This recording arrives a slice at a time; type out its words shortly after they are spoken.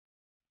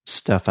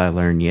Stuff I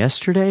Learned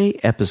Yesterday,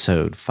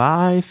 episode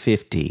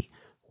 550.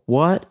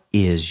 What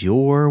is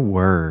your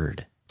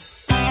word?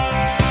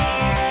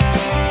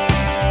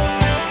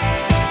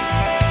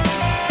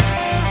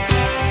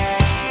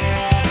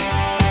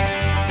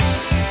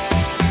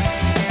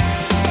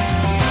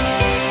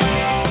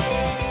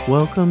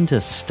 Welcome to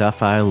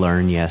Stuff I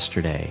Learned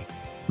Yesterday.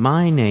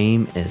 My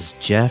name is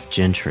Jeff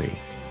Gentry.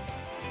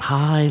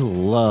 I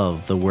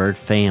love the word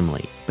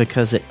family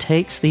because it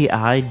takes the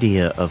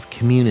idea of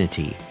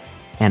community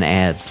and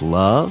adds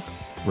love,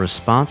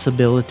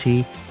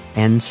 responsibility,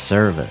 and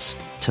service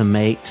to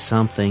make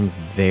something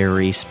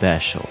very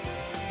special.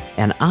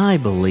 And I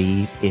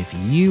believe if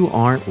you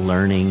aren't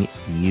learning,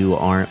 you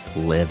aren't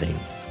living.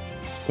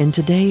 In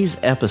today's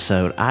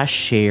episode, I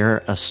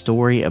share a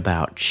story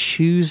about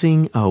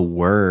choosing a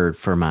word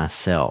for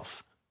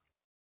myself.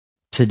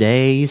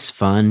 Today's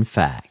fun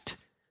fact: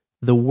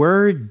 the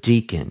word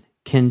deacon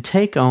can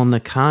take on the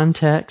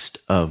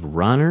context of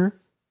runner,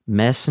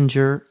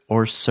 messenger,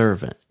 or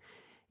servant.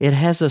 It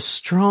has a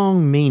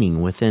strong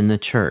meaning within the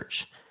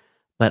church,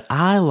 but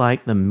I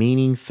like the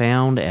meaning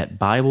found at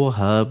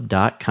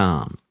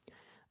BibleHub.com.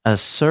 A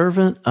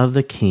servant of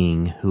the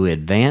king who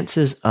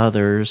advances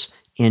others'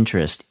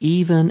 interest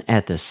even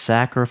at the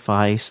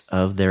sacrifice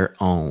of their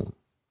own.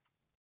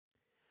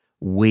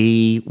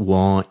 We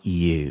want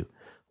you.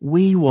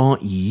 We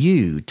want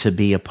you to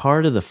be a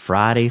part of the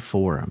Friday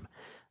Forum.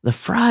 The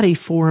Friday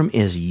Forum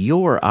is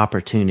your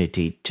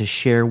opportunity to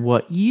share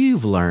what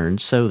you've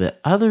learned so that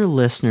other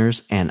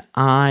listeners and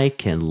I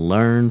can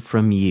learn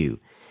from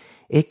you.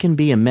 It can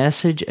be a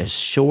message as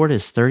short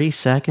as 30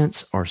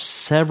 seconds or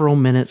several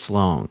minutes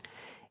long.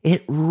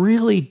 It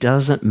really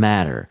doesn't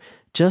matter,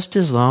 just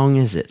as long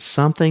as it's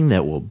something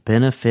that will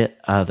benefit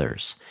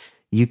others.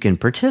 You can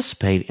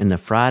participate in the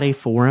Friday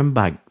Forum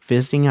by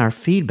visiting our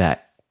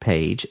feedback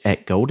page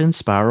at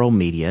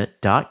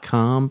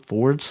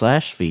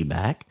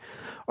goldenspiralmedia.com/feedback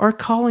or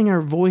calling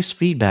our voice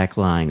feedback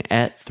line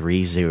at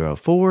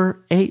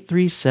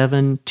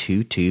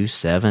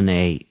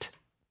 304-837-2278.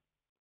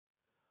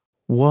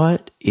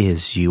 What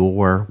is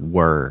your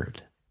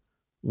word?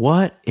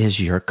 What is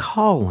your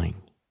calling?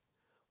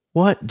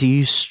 What do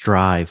you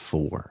strive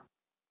for?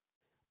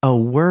 A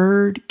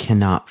word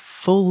cannot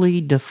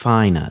fully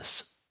define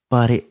us,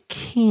 but it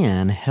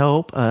can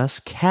help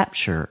us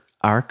capture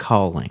our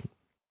calling.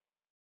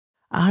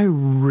 I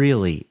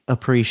really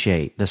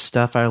appreciate the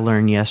Stuff I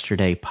Learned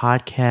Yesterday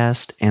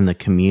podcast and the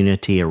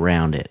community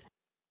around it.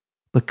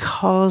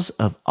 Because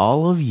of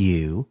all of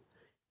you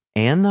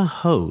and the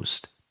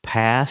host,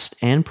 past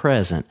and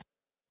present,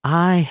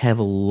 I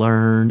have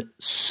learned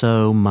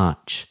so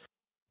much.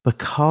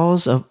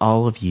 Because of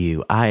all of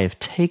you, I have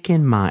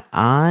taken my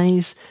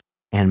eyes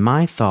and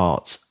my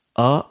thoughts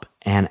up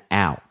and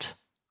out.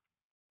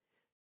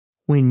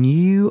 When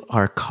you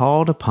are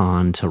called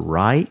upon to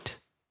write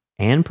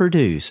and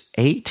produce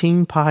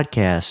 18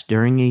 podcasts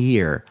during a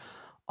year,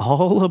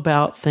 all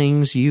about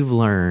things you've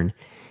learned,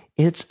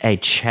 it's a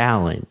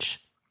challenge.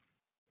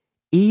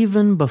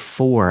 Even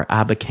before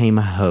I became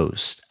a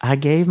host, I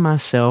gave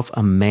myself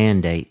a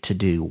mandate to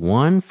do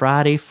one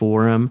Friday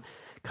Forum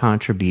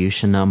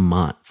contribution a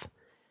month.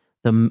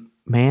 The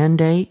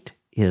mandate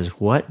is,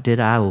 what did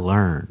I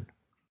learn?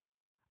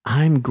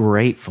 I'm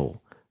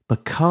grateful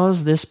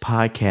because this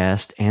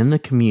podcast and the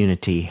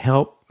community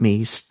helped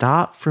me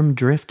stop from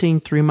drifting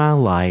through my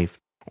life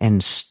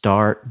and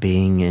start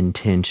being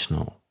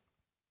intentional.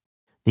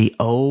 The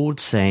old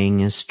saying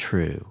is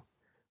true.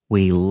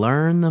 We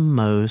learn the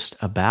most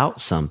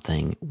about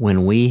something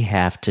when we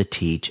have to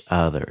teach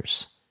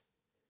others.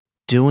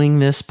 Doing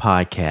this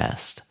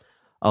podcast,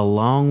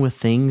 along with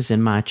things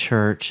in my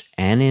church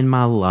and in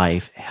my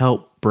life,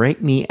 helped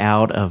break me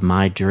out of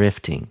my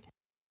drifting.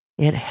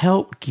 It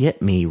helped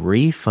get me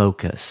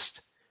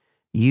refocused.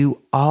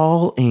 You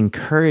all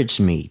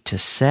encouraged me to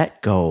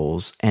set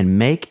goals and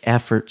make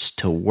efforts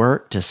to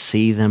work to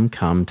see them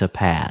come to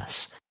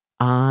pass.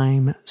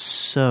 I'm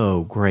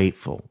so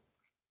grateful.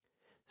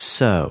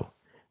 So,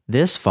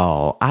 this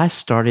fall, I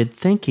started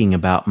thinking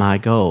about my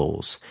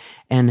goals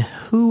and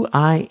who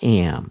I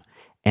am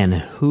and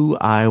who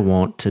I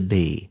want to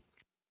be.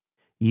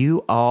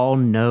 You all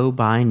know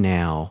by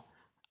now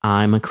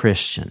I'm a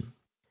Christian.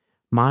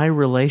 My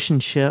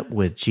relationship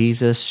with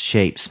Jesus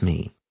shapes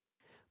me.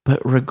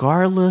 But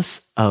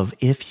regardless of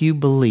if you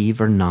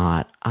believe or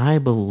not, I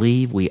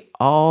believe we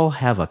all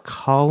have a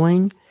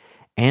calling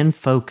and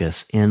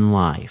focus in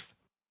life.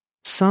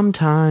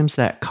 Sometimes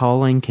that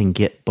calling can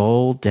get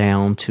boiled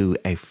down to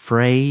a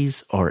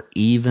phrase or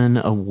even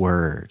a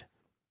word.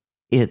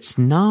 It's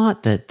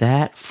not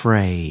that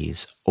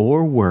phrase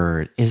or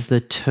word is the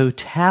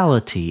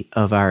totality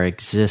of our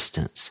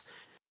existence,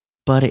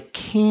 but it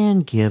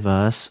can give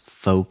us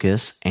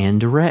focus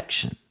and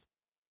direction.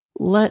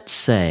 Let's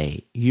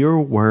say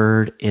your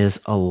word is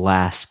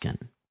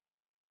Alaskan.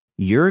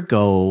 Your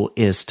goal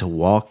is to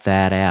walk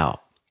that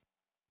out.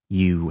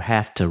 You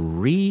have to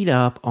read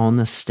up on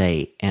the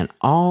state and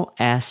all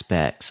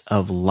aspects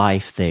of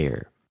life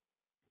there.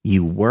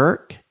 You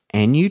work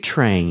and you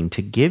train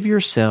to give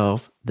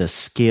yourself the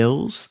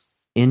skills,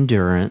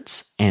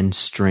 endurance, and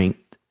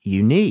strength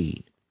you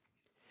need.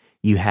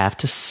 You have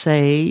to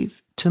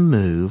save to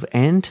move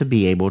and to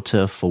be able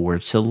to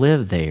afford to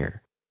live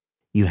there.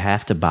 You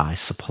have to buy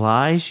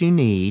supplies you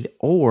need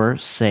or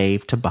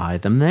save to buy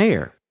them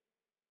there.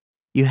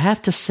 You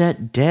have to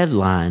set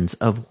deadlines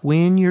of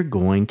when you're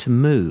going to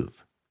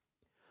move.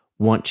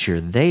 Once you're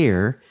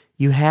there,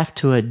 you have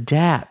to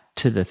adapt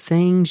to the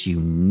things you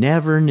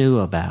never knew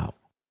about.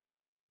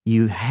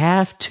 You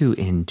have to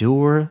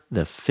endure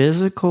the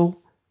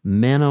physical,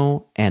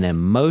 mental, and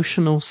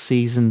emotional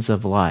seasons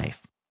of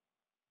life.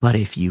 But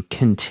if you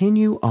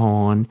continue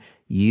on,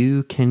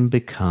 you can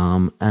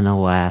become an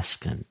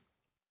Alaskan.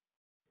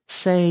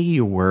 Say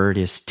your word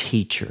is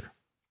teacher.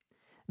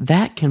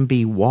 That can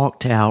be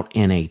walked out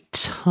in a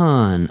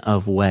ton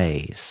of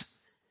ways.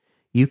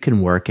 You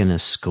can work in a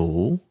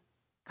school,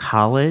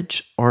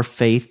 college, or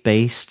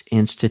faith-based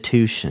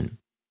institution.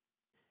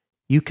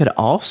 You could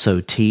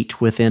also teach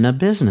within a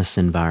business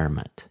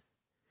environment.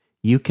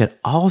 You could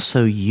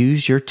also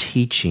use your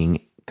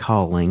teaching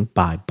calling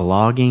by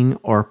blogging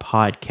or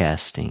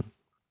podcasting.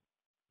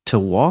 To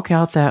walk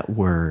out that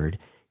word,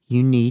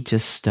 you need to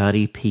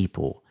study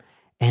people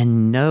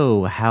and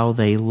know how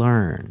they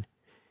learn.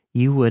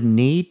 You would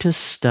need to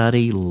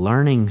study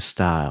learning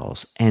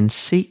styles and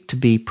seek to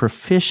be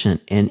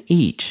proficient in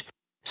each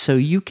so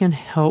you can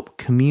help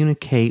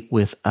communicate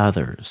with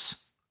others.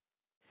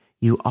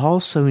 You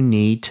also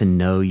need to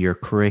know your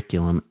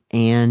curriculum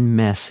and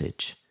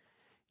message.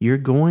 You're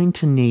going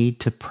to need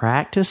to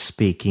practice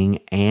speaking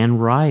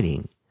and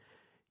writing.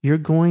 You're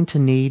going to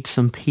need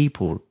some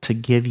people to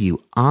give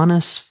you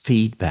honest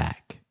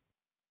feedback.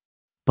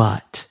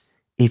 But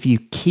if you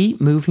keep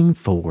moving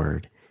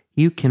forward,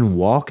 you can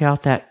walk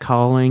out that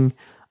calling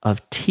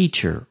of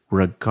teacher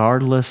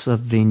regardless of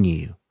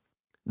venue.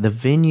 The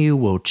venue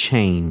will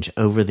change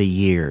over the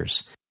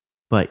years,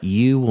 but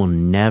you will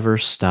never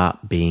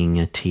stop being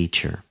a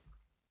teacher.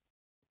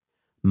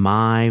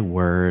 My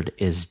word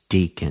is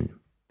deacon.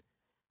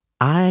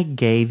 I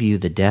gave you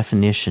the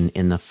definition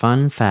in the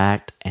fun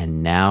fact,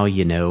 and now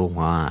you know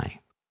why.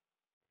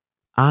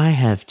 I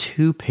have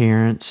two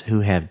parents who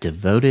have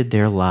devoted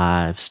their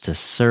lives to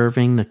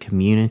serving the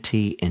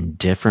community in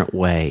different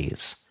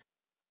ways.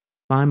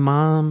 My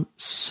mom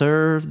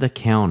served the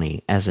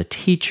county as a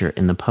teacher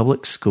in the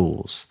public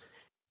schools,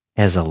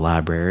 as a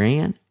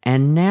librarian,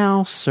 and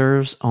now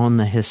serves on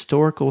the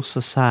Historical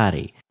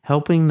Society,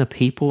 helping the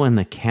people in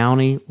the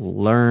county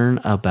learn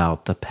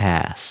about the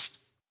past.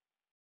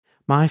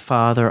 My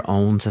father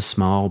owns a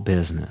small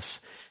business,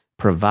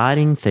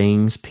 providing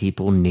things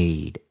people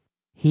need.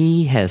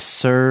 He has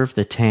served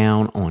the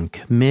town on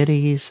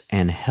committees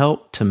and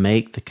helped to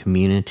make the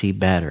community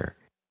better.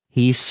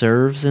 He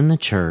serves in the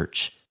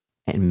church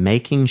and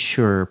making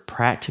sure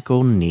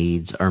practical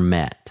needs are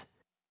met.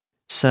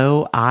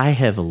 So I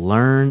have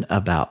learned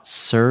about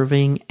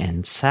serving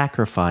and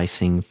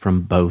sacrificing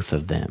from both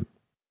of them.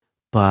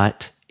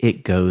 But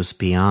it goes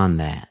beyond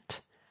that.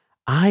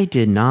 I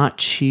did not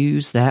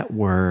choose that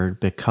word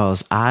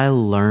because I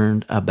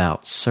learned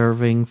about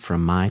serving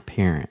from my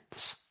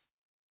parents.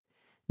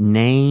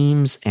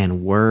 Names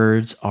and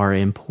words are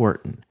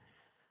important.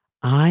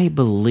 I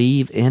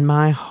believe in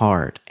my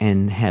heart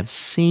and have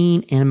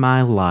seen in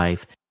my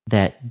life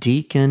that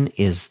deacon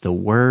is the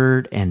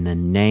word and the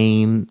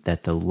name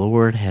that the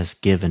Lord has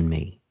given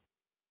me.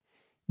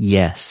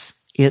 Yes,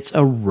 it's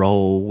a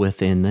role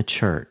within the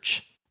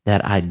church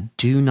that I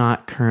do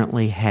not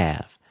currently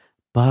have,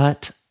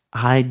 but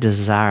I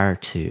desire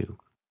to.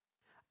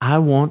 I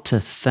want to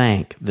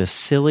thank the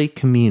SILY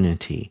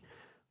community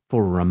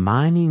for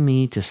reminding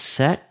me to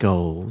set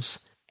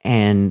goals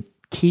and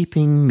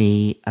keeping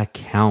me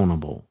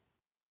accountable.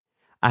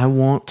 I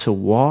want to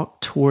walk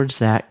towards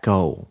that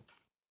goal.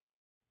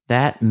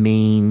 That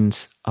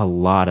means a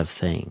lot of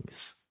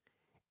things.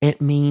 It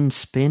means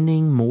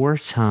spending more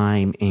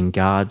time in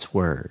God's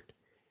Word.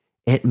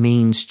 It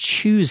means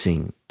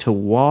choosing to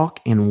walk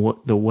in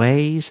the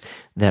ways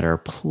that are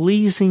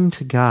pleasing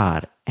to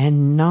God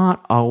and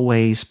not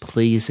always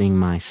pleasing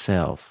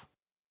myself.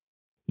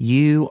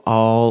 You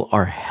all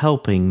are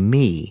helping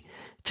me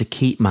to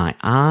keep my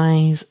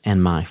eyes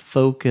and my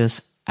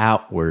focus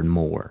outward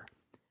more.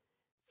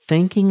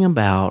 Thinking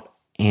about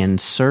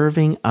and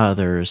serving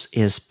others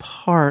is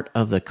part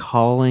of the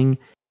calling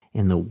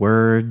in the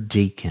word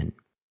deacon.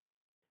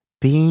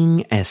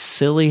 Being a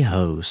SILY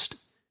host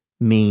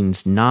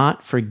means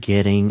not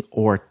forgetting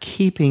or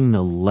keeping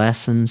the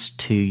lessons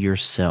to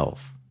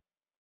yourself.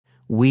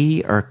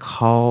 We are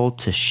called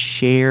to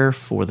share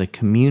for the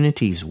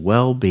community's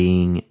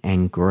well-being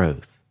and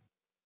growth.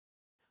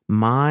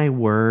 My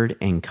word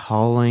and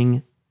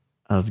calling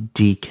of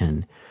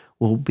deacon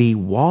will be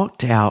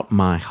walked out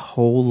my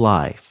whole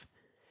life.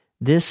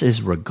 This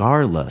is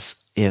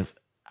regardless if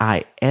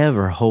I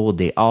ever hold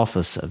the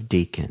office of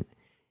deacon.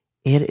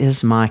 It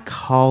is my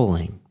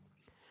calling.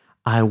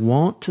 I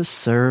want to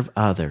serve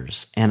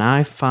others, and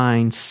I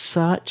find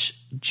such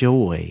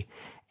joy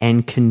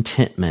and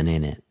contentment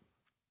in it.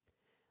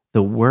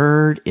 The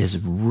word is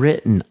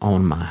written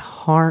on my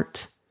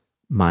heart,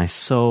 my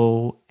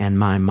soul, and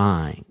my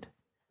mind.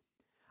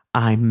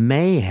 I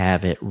may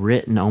have it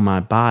written on my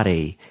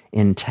body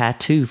in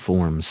tattoo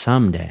form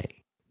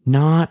someday,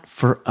 not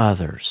for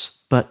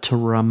others, but to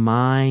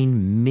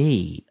remind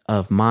me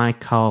of my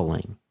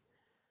calling.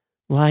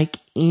 Like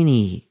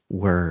any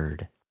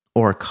word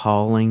or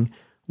calling,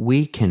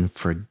 we can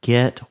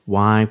forget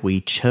why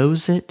we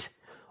chose it,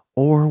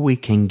 or we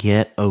can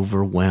get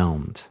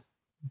overwhelmed.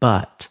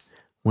 But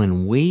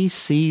when we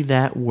see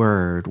that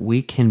word,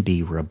 we can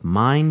be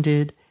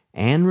reminded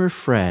and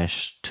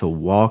refreshed to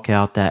walk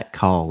out that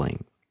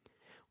calling.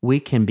 We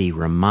can be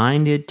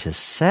reminded to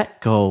set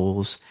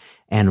goals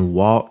and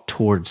walk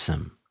towards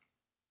them.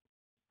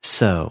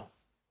 So,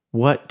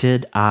 what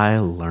did I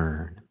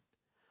learn?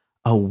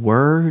 A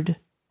word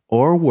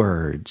or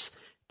words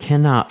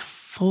cannot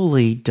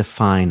fully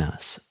define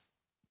us,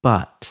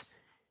 but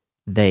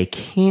they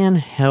can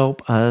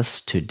help us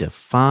to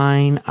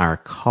define our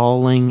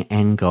calling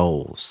and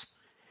goals.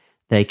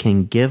 They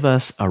can give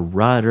us a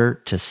rudder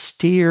to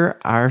steer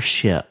our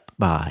ship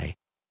by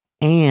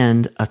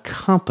and a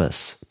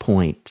compass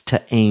point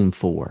to aim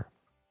for.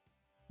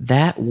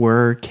 That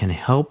word can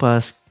help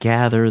us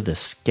gather the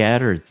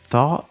scattered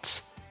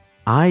thoughts,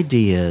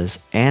 ideas,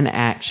 and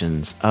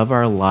actions of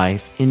our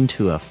life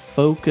into a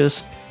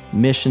focused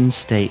mission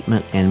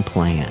statement and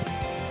plan.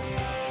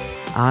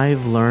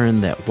 I've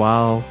learned that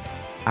while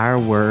our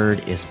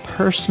word is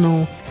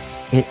personal,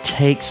 it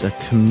takes a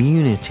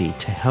community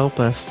to help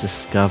us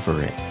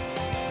discover it.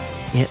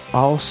 It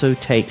also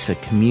takes a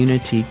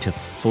community to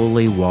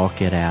fully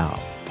walk it out.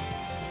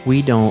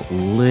 We don't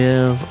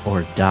live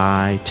or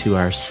die to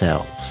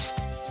ourselves.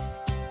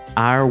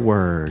 Our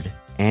word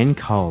and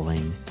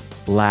calling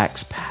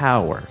lacks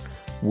power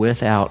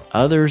without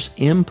others'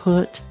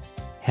 input,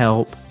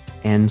 help,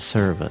 and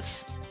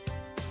service.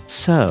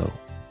 So,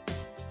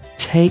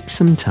 take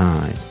some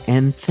time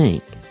and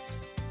think,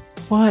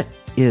 what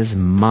is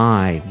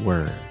my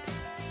word?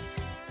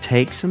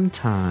 Take some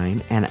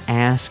time and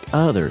ask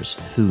others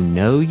who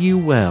know you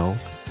well,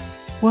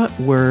 what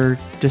word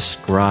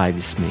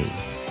describes me?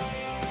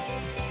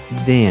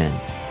 Then,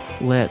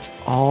 let's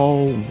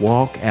all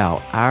walk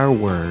out our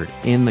word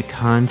in the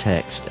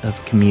context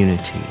of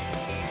community.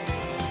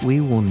 We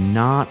will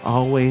not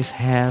always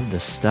have the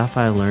Stuff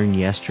I Learned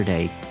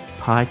Yesterday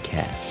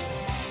podcast,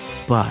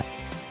 but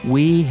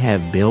we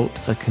have built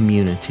a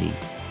community.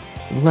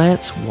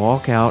 Let's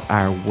walk out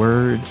our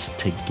words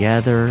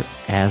together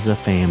as a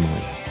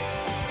family.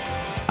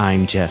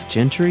 I'm Jeff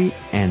Gentry,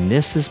 and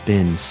this has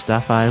been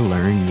Stuff I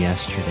Learned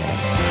Yesterday.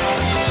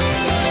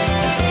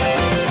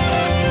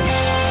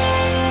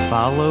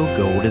 Follow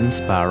Golden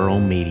Spiral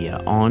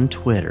Media on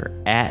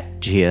Twitter at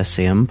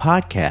GSM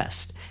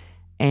Podcast,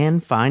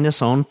 and find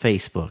us on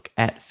Facebook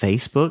at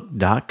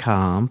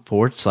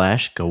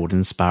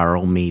facebook.com/Golden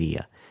Spiral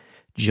Media.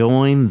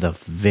 Join the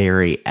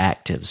very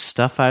active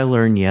Stuff I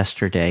Learned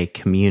Yesterday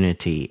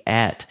community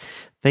at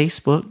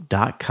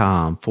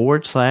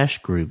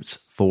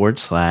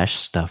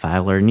facebook.com/groups/Stuff I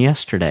Learned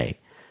Yesterday.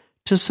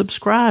 To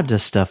subscribe to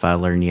Stuff I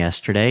Learned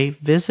Yesterday,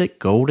 visit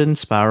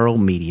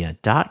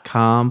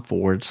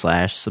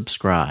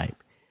goldenspiralmedia.com/subscribe.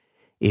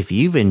 If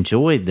you've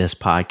enjoyed this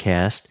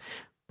podcast,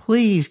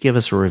 please give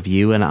us a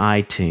review in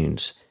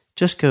iTunes.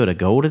 Just go to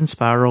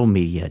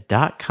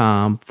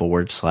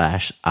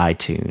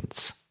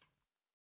goldenspiralmedia.com/iTunes.